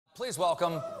Please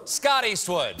welcome Scott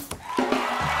Eastwood. Thank you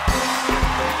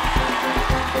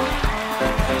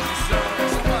so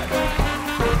much.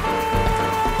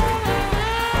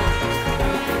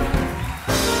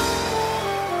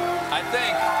 I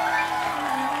think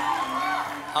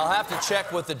I'll have to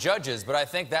check with the judges, but I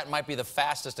think that might be the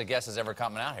fastest a guest has ever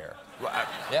come out here.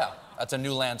 Yeah, that's a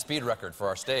new land speed record for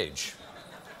our stage.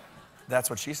 That's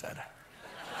what she said.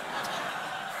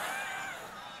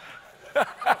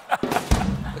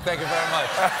 Thank you very much.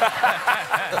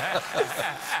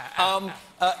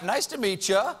 Nice to meet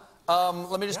you.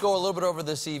 Let me just go a little bit over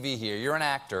the CV here. You're an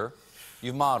actor.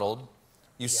 You've modeled.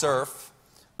 You surf.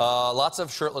 Lots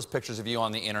of shirtless pictures of you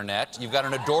on the internet. You've got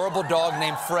an adorable dog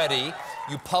named Freddie.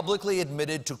 You publicly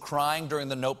admitted to crying during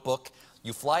The Notebook.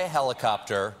 You fly a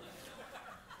helicopter.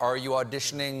 Are you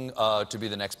auditioning to be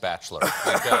the next Bachelor?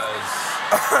 Because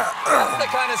that's the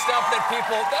kind of stuff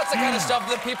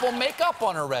that people make up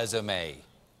on a resume.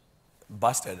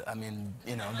 Busted. I mean,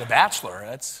 you know, The Bachelor.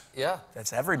 That's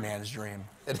every man's dream.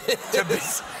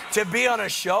 to be on a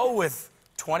show with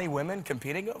 20 women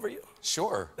competing over you.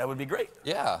 Sure. That would be great.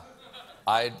 Yeah.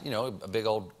 You know, a big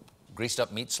old greased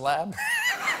up meat slab.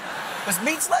 This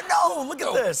meat slab? No, look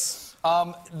at this.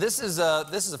 This is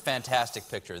a fantastic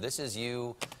picture. This is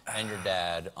you and your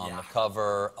dad on the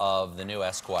cover of the new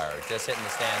Esquire. Just hitting the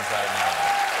stands right now.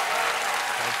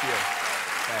 Thank you.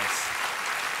 Thanks.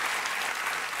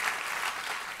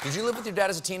 Did you live with your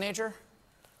dad as a teenager?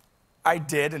 I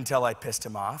did until I pissed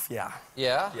him off, yeah.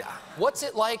 Yeah? Yeah. What's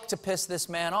it like to piss this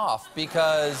man off?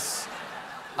 Because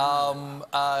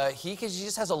he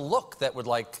just has a look that would,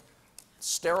 like,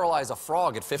 sterilize a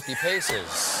frog at 50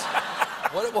 paces.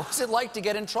 What was it like to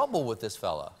get in trouble with this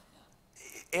fella?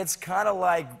 It's kind of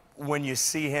like when you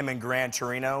see him in Gran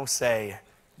Torino say,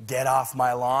 "Get off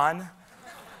my lawn,"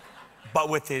 but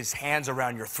with his hands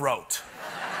around your throat.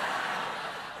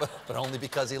 But only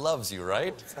because he loves you,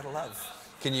 right? It's out of love.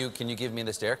 Can you give me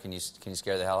the stare? Can you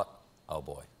scare the hell out? Oh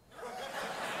boy.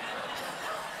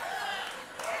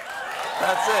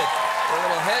 That's it. The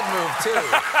little head move too.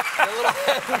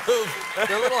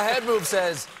 The little head move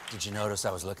says, "Did you notice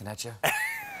I was looking at you?"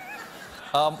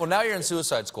 Well, now you're in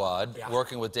Suicide Squad,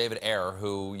 working with David Ayer,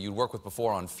 who you worked with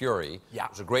before on Fury. Yeah.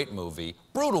 It was a great movie.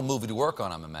 Brutal movie to work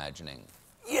on, I'm imagining.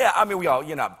 Yeah, I mean, we all,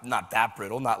 you know, not that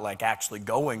brutal, not like actually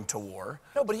going to war.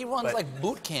 No, but he runs like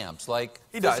boot camps, like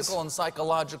he physical does. and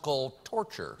psychological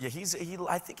torture. Yeah,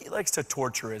 I think he likes to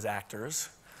torture his actors.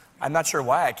 I'm not sure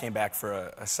why I came back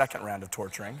for a second round of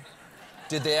torturing.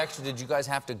 Did you guys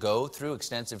have to go through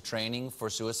extensive training for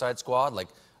Suicide Squad, like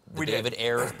the David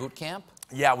Ayer's boot camp?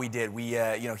 Yeah, we did. We,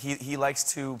 you know, he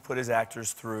likes to put his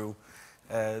actors through,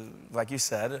 like you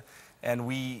said, and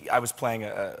I was playing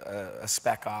a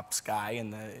spec ops guy in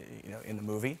the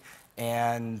movie,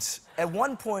 and at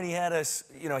one point he had us,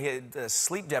 you know, he had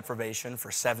sleep deprivation for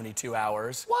 72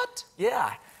 hours. What?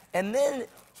 Yeah, and then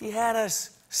he had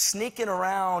us sneaking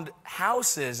around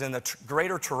houses in the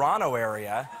greater Toronto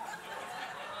area.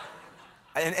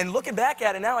 And looking back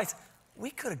at it now, we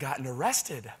could have gotten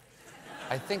arrested.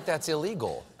 I think that's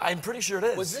illegal. I'm pretty sure it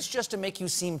is. Was this just to make you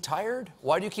seem tired?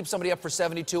 Why do you keep somebody up for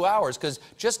 72 hours? Because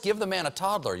just give the man a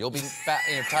toddler. You'll be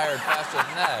tired faster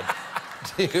than that.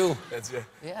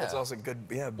 That's also good,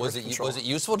 Was it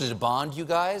useful? Did it bond you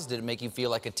guys? Did it make you feel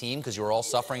like a team because you were all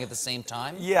suffering at the same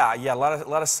time? Yeah, a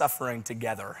lot of suffering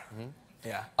together. Mm-hmm.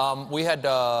 Yeah. We had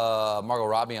Margot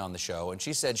Robbie on the show, and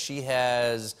she said she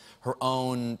has her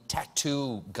own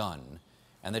tattoo gun,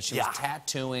 and that she was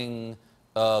tattooing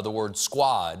the word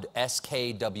squad,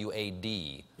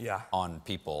 S-K-W-A-D, on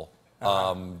people.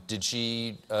 Did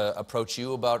she approach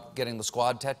you about getting the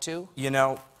squad tattoo? You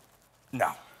know,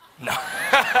 no.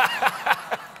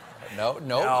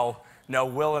 No,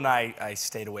 Will and I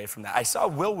stayed away from that. I saw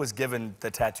Will was given the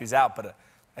tattoos out, but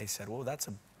I said, well,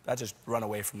 I just run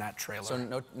away from that trailer.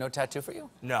 So no tattoo for you?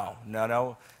 No.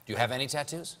 Do you have any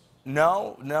tattoos?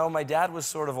 No, my dad was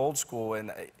sort of old school,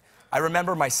 and I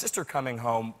remember my sister coming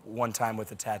home one time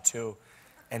with a tattoo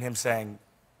and him saying,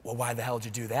 well, why the hell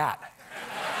did you do that?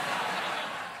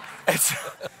 I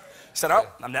said, oh,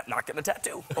 I'm not getting a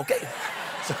tattoo. Okay.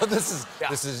 So this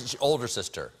is your older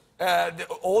sister?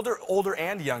 Older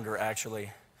and younger,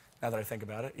 actually, now that I think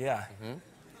about it, yeah. Mm-hmm.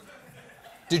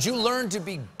 Did you learn to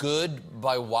be good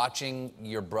by watching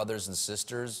your brothers and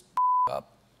sisters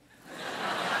up?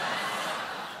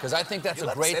 Because I think that's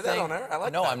a great thing. Say that on air? I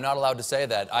like no, that. I'm not allowed to say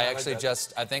that. I actually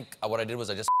I think what I did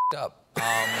was I just up.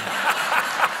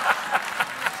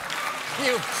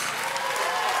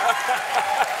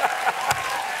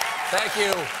 Thank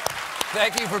you.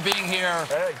 Thank you for being here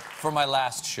for my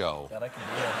last show. Glad I can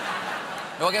be here.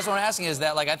 No, I guess what I'm asking is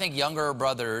that, like, I think younger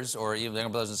brothers or even younger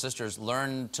brothers and sisters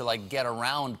learn to, like, get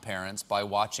around parents by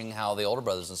watching how the older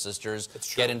brothers and sisters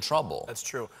get in trouble. That's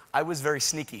true. I was very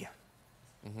sneaky.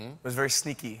 I was very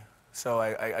sneaky, so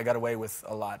I got away with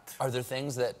a lot. Are there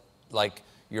things that, like,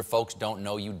 your folks don't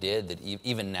know you did that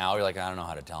even now you're like, I don't know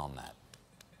how to tell them that?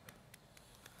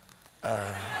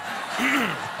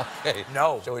 Okay.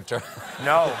 No. Shall we turn?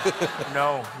 No,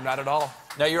 no, not at all.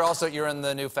 Now, you're in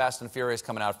the new Fast and Furious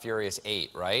coming out, Furious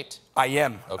 8, right? I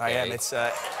am. Okay. I am. It's, yeah.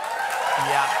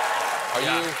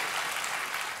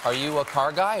 Are you a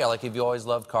car guy? Or, like, have you always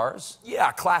loved cars?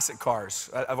 Yeah, classic cars.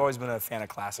 I've always been a fan of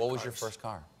classic cars. What was your first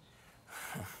car?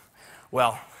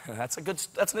 Well, that's an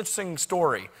interesting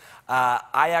story.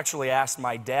 I actually asked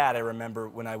my dad, I remember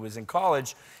when I was in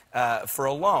college, for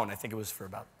a loan. I think it was for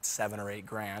about $7 or $8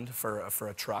 grand for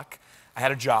a truck. I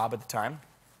had a job at the time,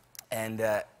 and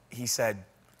he said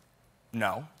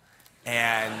no.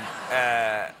 And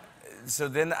so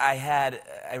then I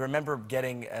remember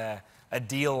getting a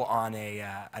deal on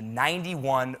a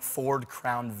 91 Ford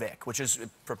Crown Vic, which is,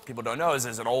 for people who don't know, is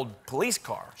an old police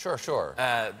car. Sure, sure.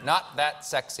 Not that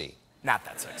sexy. Not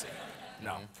that sexy,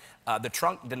 no. The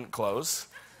trunk didn't close,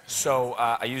 so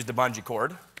I used a bungee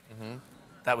cord.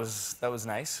 That was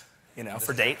nice, you know,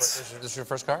 for dates. This is your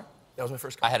first car? That was my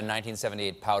first car. I had a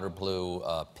 1978 powder blue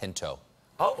Pinto.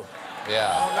 Oh.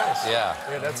 Yeah. Oh, nice. Yeah.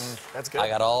 Yeah, that's good. I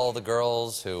got all the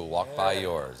girls who walk by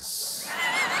yours.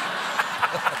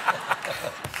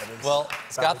 Well,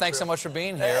 Scott, thanks so much for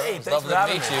being here. Hey, It's thanks lovely for to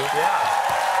having meet me. you.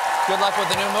 Yeah. Good luck with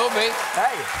the new movie.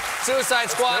 Hey. Suicide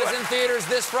Squad do is it. in theaters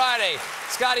this Friday.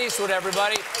 Scott Eastwood,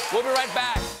 everybody. We'll be right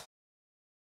back.